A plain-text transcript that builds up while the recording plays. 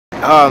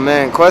Oh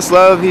man,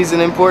 Questlove, he's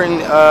an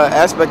important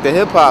aspect of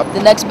hip hop.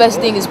 The next best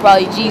thing is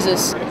probably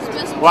Jesus.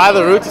 Why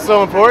the roots are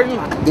so important?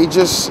 They're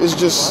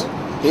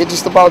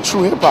just about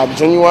true hip hop,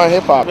 genuine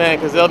hip hop. Man,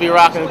 because they'll be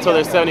rocking until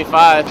they're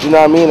 75. You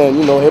know what I mean? And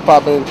you know, hip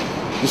hop and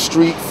the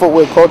street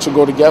footwear culture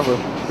go together.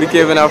 We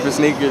giving out for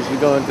sneakers. We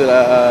going to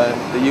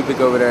the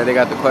Ubic over there. They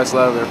got the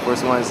Questlove Air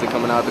Force Ones. They're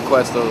coming out the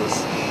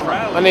Questos.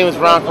 My name is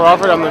Ron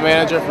Crawford. I'm the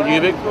manager for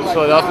Ubic,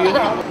 Philadelphia.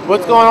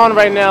 What's going on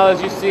right now?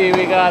 As you see,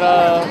 we got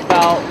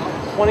about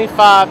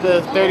 25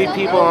 to 30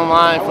 people in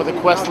line for the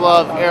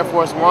Questlove Air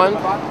Force One.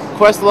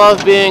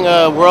 Questlove being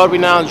a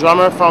world-renowned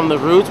drummer from The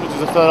Roots, which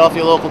is a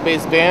Philadelphia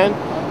local-based band.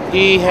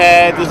 He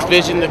had this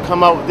vision to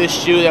come up with this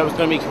shoe that was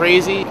going to be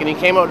crazy, and he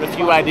came up with a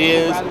few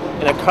ideas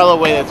in a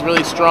colorway that's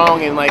really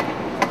strong and like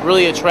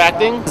really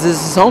attracting. This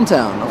is his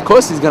hometown. Of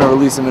course he's going to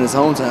release him in his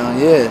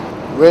hometown, yeah.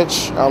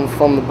 Rich, I'm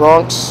from the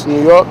Bronx,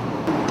 New York.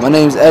 My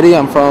name's Eddie.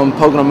 I'm from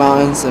Pocono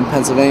Mountains in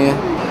Pennsylvania.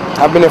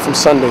 I've been here from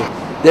Sunday.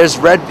 There's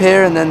red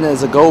pair and then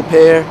there's a gold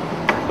pair.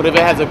 But if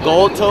it has a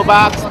gold toe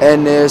box,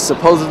 and there's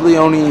supposedly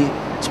only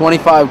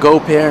 25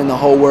 gold pair in the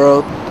whole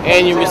world.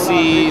 And you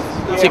receive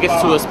tickets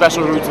to a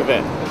special Roots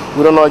event.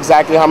 We don't know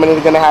exactly how many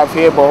they're gonna have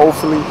here, but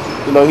hopefully,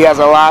 you know, he has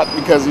a lot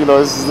because, you know,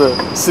 this is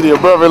the city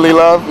of brotherly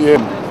love. Yeah.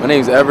 My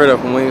name's Everett. I'm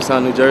from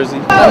Williamstown, New Jersey.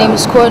 My name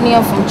is Courtney.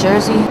 I'm from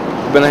Jersey.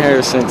 I've been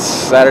here since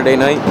Saturday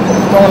night.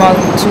 Going on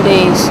 2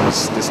 days.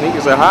 The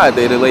sneakers are hot.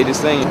 They're the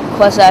latest thing.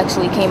 Quest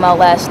actually came out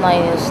last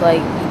night. It's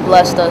like he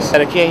blessed us.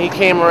 He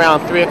came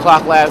around 3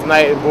 o'clock last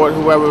night and bought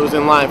whoever was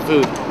in line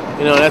food.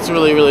 You know, that's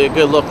really, really a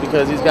good look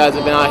because these guys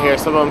have been out here,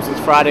 some of them since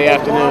Friday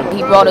afternoon.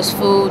 He brought us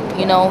food,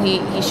 you know,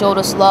 he showed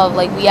us love.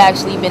 Like, we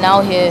actually been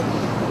out here,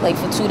 like,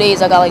 for 2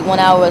 days. I got like 1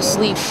 hour of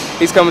sleep.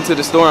 He's coming to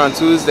the store on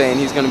Tuesday and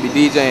he's going to be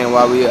DJing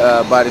while we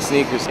buy the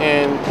sneakers.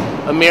 And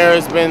Amir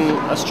has been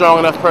a strong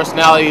enough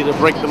personality to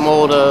break the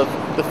mold of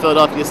the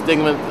Philadelphia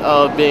stigma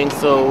of being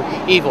so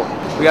evil.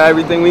 We got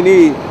everything we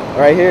need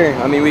right here.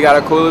 I mean, we got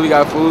a cooler, we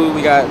got food,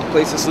 we got a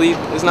place to sleep.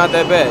 It's not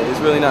that bad. It's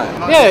really not.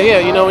 Yeah,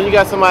 you know, when you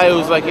got somebody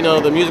who's like, you know,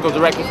 the musical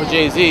director for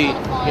Jay-Z,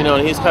 you know,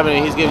 and he's coming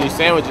and he's giving you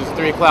sandwiches at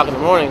 3 o'clock in the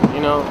morning,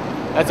 you know,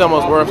 that's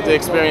almost worth the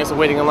experience of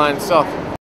waiting in line itself.